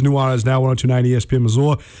at it. It is Nuanez now 102.9 ESPN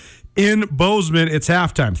Missoula. In Bozeman, it's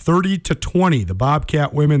halftime, 30-20. The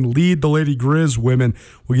Bobcat women lead the Lady Griz women.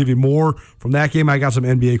 We'll give you more from that game. I got some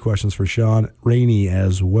NBA questions for Shaun Rainey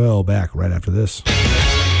as well. Back right after this.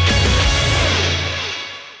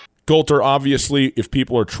 Colter, obviously, if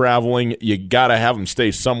people are traveling, you got to have them stay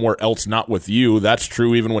somewhere else, not with you. That's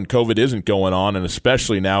true even when COVID isn't going on, and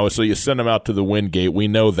especially now. So you send them out to the Wingate. We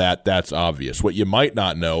know that. That's obvious. What you might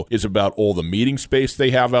not know is about all the meeting space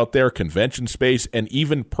they have out there, convention space, and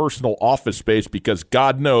even personal office space, because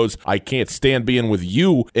God knows I can't stand being with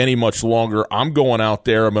you any much longer. I'm going out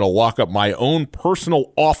there. I'm going to lock up my own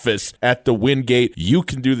personal office at the Wingate. You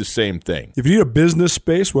can do the same thing. If you need a business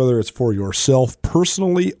space, whether it's for yourself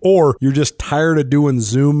personally or you're just tired of doing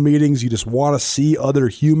Zoom meetings, you just want to see other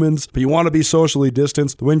humans, but you want to be socially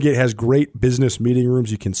distanced, the Wingate has great business meeting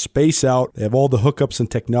rooms. You can space out. They have all the hookups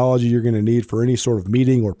and technology you're going to need for any sort of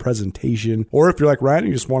meeting or presentation. Or if you're like Ryan,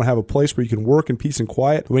 you just want to have a place where you can work in peace and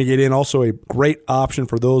quiet, the Wingate Inn also a great option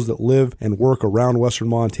for those that live and work around Western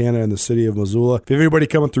Montana and the city of Missoula. If you have anybody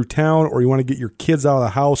coming through town or you want to get your kids out of the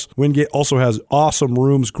house, Wingate also has awesome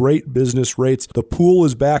rooms, great business rates. The pool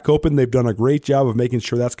is back open. They've done a great job of making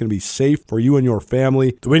sure that's going to be safe for you and your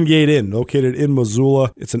family. The Wingate Inn, located in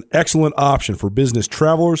Missoula, it's an excellent option for business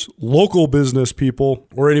travelers, local business people,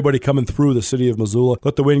 or anybody coming through the city of Missoula.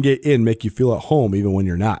 Let the Wingate Inn make you feel at home even when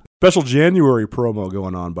you're not. Special January promo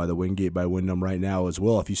going on by the Wingate by Wyndham right now as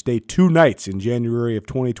well. If you stay 2 nights in January of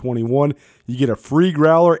 2021, you get a free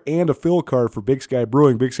growler and a fill card for Big Sky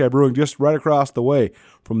Brewing. Big Sky Brewing just right across the way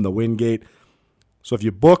from the Wingate. So if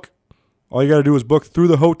you book, all you got to do is book through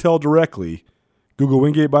the hotel directly. Google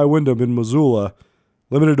Wingate by Wyndham in Missoula.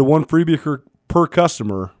 Limited to 1 freebie per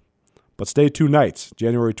customer, but stay 2 nights.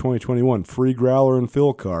 January 2021, free growler and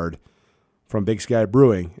fill card from Big Sky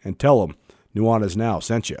Brewing. And tell them Nuanez Now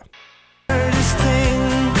sent you.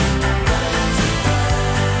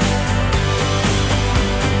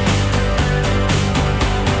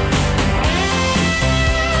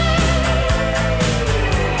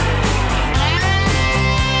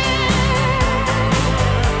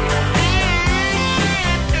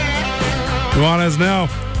 Nuanez Now,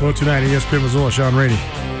 102.9 ESPN Missoula, Shaun Rainey.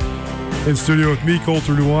 In studio with me,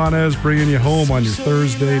 Colter Nuanez, bringing you home on your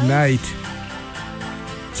Thursday night.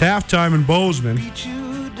 It's halftime in Bozeman.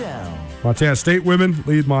 Montana State women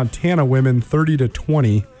lead Montana women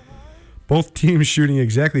 30-20. Both teams shooting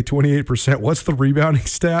exactly 28%. What's the rebounding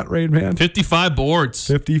stat, Rain Man? 55 boards.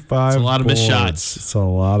 55 It's a lot of missed shots. It's a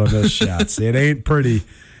lot of missed shots. It ain't pretty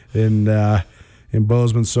in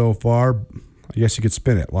Bozeman so far. I guess you could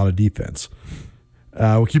spin it. A lot of defense.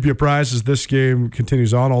 We'll keep you apprised as this game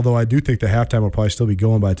continues on, although I do think the halftime will probably still be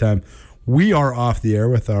going by the time we are off the air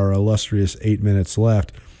with our illustrious 8 minutes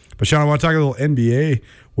left. But, Shaun, I want to talk a little NBA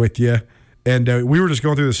with you. And we were just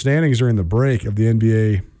going through the standings during the break of the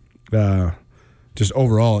NBA, just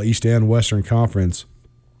overall, East and Western Conference.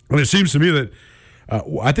 And it seems to me that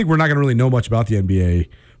I think we're not going to really know much about the NBA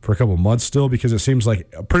for a couple of months still, because it seems like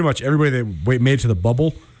pretty much everybody that made it to the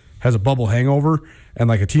bubble has a bubble hangover, and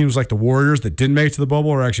like teams like the Warriors that didn't make it to the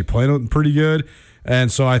bubble are actually playing pretty good.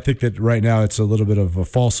 And so I think that right now it's a little bit of a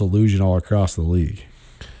false illusion all across the league.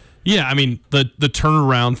 Yeah, I mean, the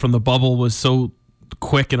turnaround from the bubble was so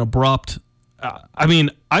quick and abrupt. I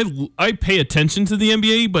mean, I pay attention to the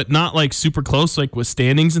NBA, but not like super close, like with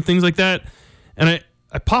standings and things like that. And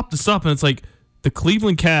I popped this up, and it's like the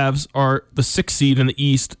Cleveland Cavs are the 6th seed in the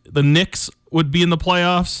East. The Knicks would be in the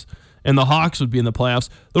playoffs, and the Hawks would be in the playoffs.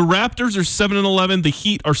 The Raptors are 7-11. The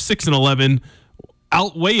Heat are 6-11,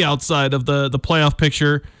 way outside of the playoff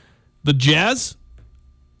picture. The Jazz,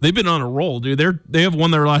 they've been on a roll, dude. They have won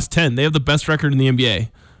their last 10. They have the best record in the NBA.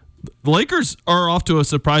 The Lakers are off to a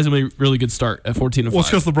surprisingly really good start at 14-5. Well, it's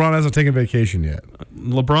because LeBron hasn't taken vacation yet.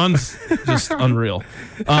 LeBron's just unreal.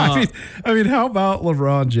 I mean, how about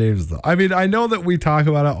LeBron James, though? I mean, I know that we talk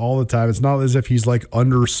about it all the time. It's not as if he's like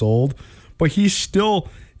undersold, but he still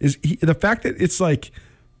is. The fact that it's like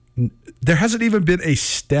there hasn't even been a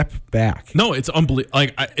step back. No, it's unbelievable.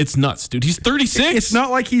 Like it's nuts, dude. He's 36. It's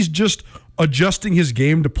not like he's just adjusting his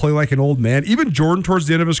game to play like an old man. Even Jordan, towards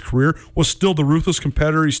the end of his career, was still the ruthless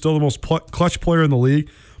competitor. He's still the most clutch player in the league.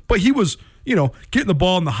 But he was, getting the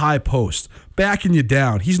ball in the high post, backing you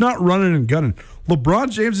down. He's not running and gunning. LeBron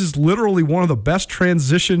James is literally one of the best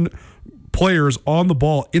transition players on the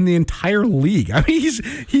ball in the entire league. I mean,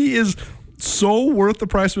 he is so worth the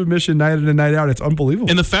price of admission night in and night out. It's unbelievable.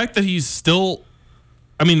 And the fact that he's still,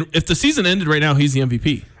 I mean, if the season ended right now, he's the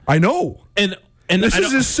MVP. I know. And this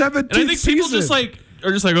is his 17th and I think people season.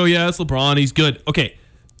 are just like, oh yeah, it's LeBron, he's good. Okay,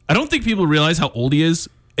 I don't think people realize how old he is,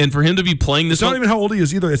 and for him to be playing this. It's not even how old he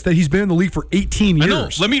is either. It's that he's been in the league for 18 years. I know.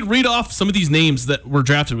 Let me read off some of these names that were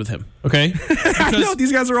drafted with him. Okay, I know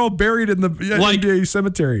these guys are all buried in the NBA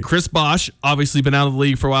cemetery. Chris Bosh, obviously been out of the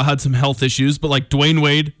league for a while, had some health issues, but like Dwayne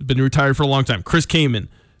Wade, been retired for a long time. Chris Kaman,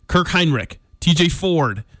 Kirk Heinrich, T.J.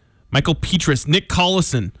 Ford, Michael Petrus, Nick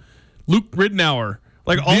Collison, Luke Ridnour.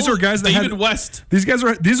 Like these are guys that David West.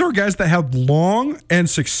 These are guys that have long and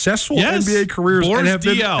successful NBA careers Boris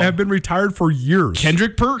and have been retired for years.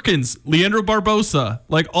 Kendrick Perkins, Leandro Barbosa,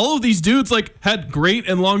 like all of these dudes like had great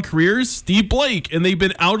and long careers. Steve Blake, and they've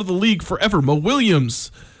been out of the league forever. Mo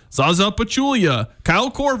Williams, Zaza Pachulia, Kyle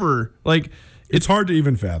Korver. Like it's hard to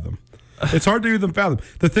even fathom. It's hard to even fathom.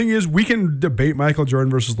 The thing is, we can debate Michael Jordan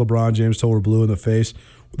versus LeBron James till we're blue in the face.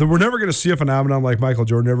 We're never going to see a phenomenon like Michael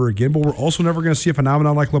Jordan ever again, but we're also never going to see a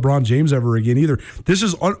phenomenon like LeBron James ever again either. This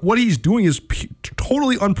is what he's doing is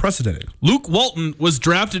totally unprecedented. Luke Walton was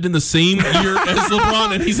drafted in the same year as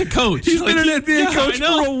LeBron, and he's a coach. He's been an NBA coach for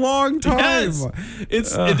a long time. Yes.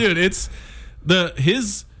 It's dude. It's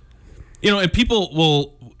and people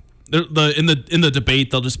will. In the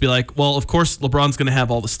debate, they'll just be like, well, of course LeBron's going to have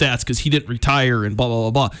all the stats because he didn't retire and blah, blah,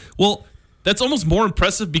 blah, blah. Well, that's almost more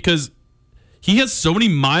impressive because he has so many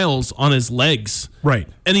miles on his legs. Right.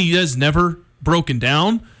 And he has never broken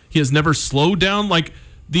down. He has never slowed down. Like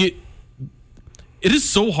it is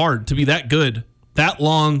so hard to be that good, that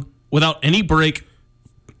long, without any break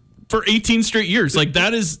for 18 straight years. Like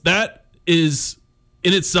that is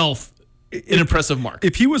in itself an impressive mark.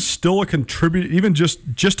 If he was still a contributor, even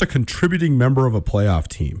just a contributing member of a playoff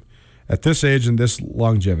team at this age and this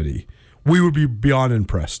longevity, we would be beyond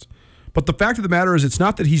impressed. But the fact of the matter is, it's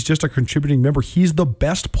not that he's just a contributing member. He's the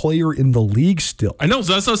best player in the league still. I know.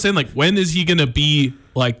 So that's what I was saying. Like, when is he going to be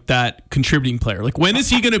like that contributing player? Like, when is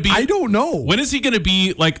he going to be? I don't know. When is he going to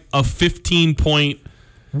be like a 15-point?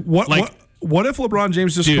 What if LeBron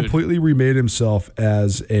James just completely remade himself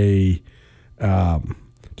as a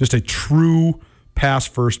just a true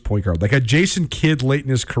pass-first point guard, like a Jason Kidd late in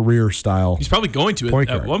his career style? He's probably going to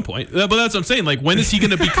at one point. But that's what I'm saying. Like, when is he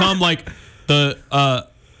going to become like the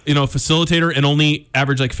facilitator and only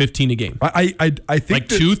average like 15 a game? I think like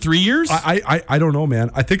 2-3 years. I don't know, man.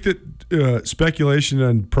 I think that speculation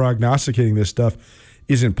and prognosticating this stuff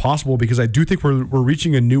is impossible because I do think we're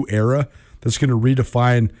reaching a new era that's going to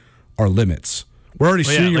redefine our limits. We're already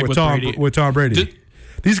seeing it with Tom Brady.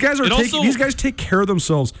 These guys take care of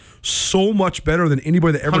themselves so much better than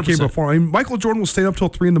anybody that ever 100%. came before. I mean, Michael Jordan will stay up till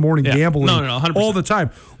 3 a.m. gambling all the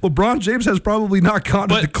time. LeBron James has probably not gone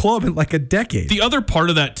to the club in like a decade. The other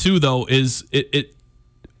part of that too, though, is it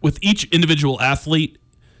with each individual athlete,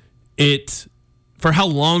 for how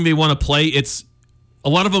long they want to play. It's a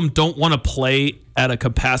lot of them don't want to play at a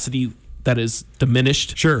capacity that is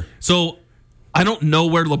diminished. Sure. So I don't know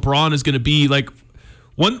where LeBron is going to be like.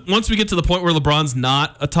 Once we get to the point where LeBron's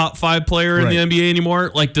not a top 5 player in the NBA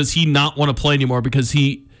anymore, like, does he not want to play anymore because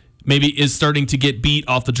he maybe is starting to get beat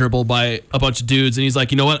off the dribble by a bunch of dudes, and he's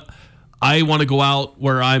like, you know what, I want to go out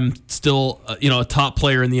where I'm still a top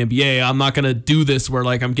player in the NBA. I'm not going to do this where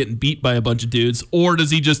like I'm getting beat by a bunch of dudes. Or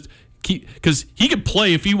does he just keep, because he could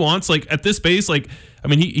play if he wants, like at this pace, like I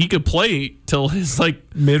mean he could play till his like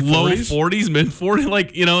low 40s, mid 40s,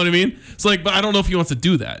 like, you know what I mean? It's like, but I don't know if he wants to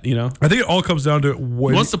do that, you know? I think it all comes down to he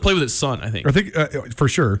wants to play with his son, I think. I think for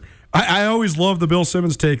sure. I always love the Bill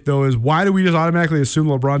Simmons take, though, is why do we just automatically assume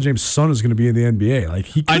LeBron James' son is going to be in the NBA? Like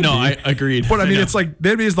he could I agreed. But I mean, it's like the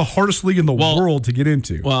NBA is the hardest league in the world to get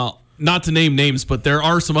into. Well, not to name names, but there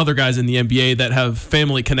are some other guys in the NBA that have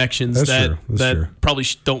family connections that probably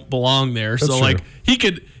don't belong there. That's so, true. Like, he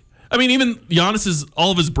could. I mean, even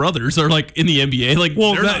all of his brothers are like in the NBA. Like,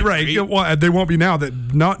 well, well, they won't be now that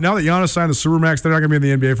Giannis signed the Supermax. They're not going to be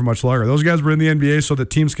in the NBA for much longer. Those guys were in the NBA so that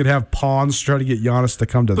teams could have pawns try to get Giannis to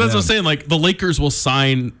come to them. That's what I'm saying. Like, the Lakers will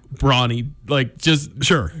sign Bronny, like, just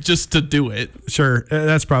to do it. Sure,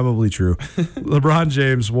 that's probably true. LeBron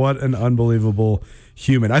James, what an unbelievable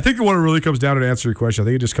human. I think what it really comes down to answer your question, I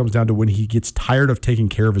think it just comes down to when he gets tired of taking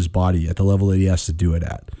care of his body at the level that he has to do it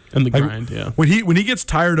at. And the grind, yeah. When he gets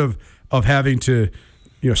tired of having to,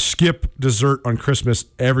 skip dessert on Christmas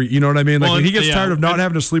you know what I mean? Like, when he gets tired of not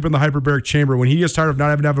having to sleep in the hyperbaric chamber, when he gets tired of not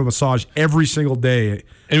having to have a massage every single day.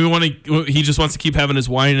 And he just wants to keep having his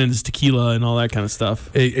wine and his tequila and all that kind of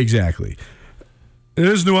stuff. Exactly. It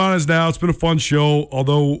is Nuanez now. It's been a fun show,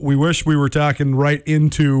 although we wish we were talking right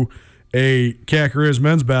into a Cat-Griz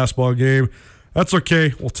men's basketball game. That's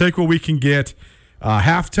okay. We'll take what we can get.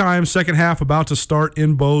 Halftime, second half about to start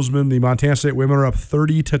in Bozeman. The Montana State women are up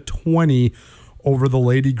 30-20 over the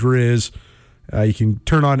Lady Grizz. You can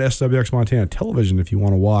turn on SWX Montana television if you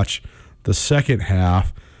want to watch the second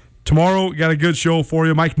half. Tomorrow, got a good show for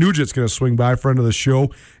you. Mike Nugent's going to swing by, friend of the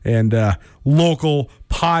show, and local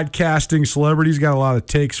podcasting celebrities. Got a lot of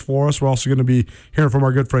takes for us. We're also going to be hearing from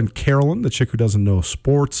our good friend Carolyn, the chick who doesn't know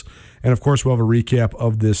sports. And, of course, we'll have a recap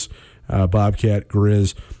of this Bobcat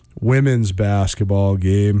Grizz women's basketball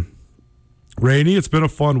game. Rainey, it's been a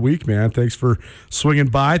fun week, man. Thanks for swinging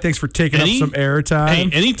by. Thanks for taking up some airtime. Hey,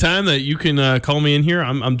 anytime that you can call me in here,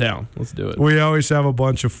 I'm down. Let's do it. We always have a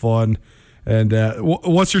bunch of fun. And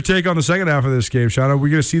what's your take on the second half of this game, Shaun? Are we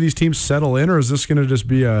going to see these teams settle in, or is this going to just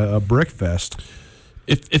be a brick fest?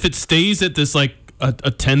 If it stays at this, like, a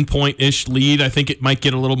 10-point-ish lead, I think it might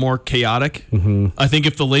get a little more chaotic. Mm-hmm. I think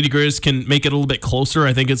if the Lady Grizz can make it a little bit closer,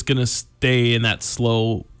 I think it's going to stay in that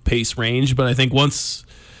slow pace range. But I think once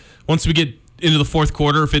we get into the fourth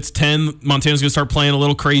quarter, if it's 10, Montana's going to start playing a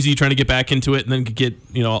little crazy, trying to get back into it, and then get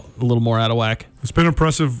a little more out of whack. It's been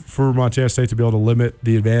impressive for Montana State to be able to limit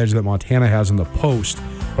the advantage that Montana has in the post,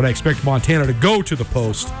 but I expect Montana to go to the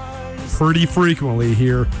post pretty frequently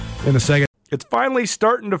here in the second. It's finally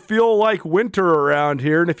starting to feel like winter around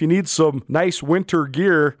here, and if you need some nice winter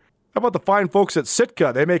gear, how about the fine folks at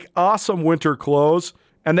Sitka? They make awesome winter clothes,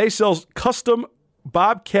 and they sell custom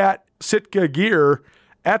Bobcat Sitka gear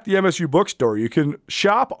at the MSU Bookstore. You can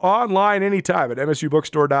shop online anytime at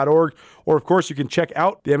msubookstore.org, or, of course, you can check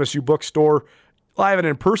out the MSU Bookstore live and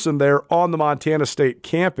in person there on the Montana State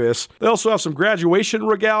campus. They also have some graduation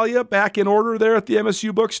regalia back in order there at the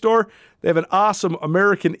MSU Bookstore. They have an awesome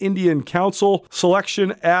American Indian Council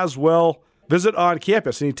selection as well. Visit on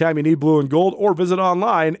campus anytime you need blue and gold, or visit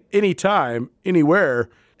online anytime, anywhere,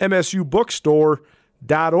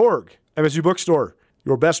 msubookstore.org. MSU Bookstore,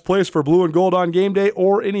 your best place for blue and gold on game day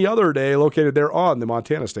or any other day, located there on the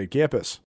Montana State campus.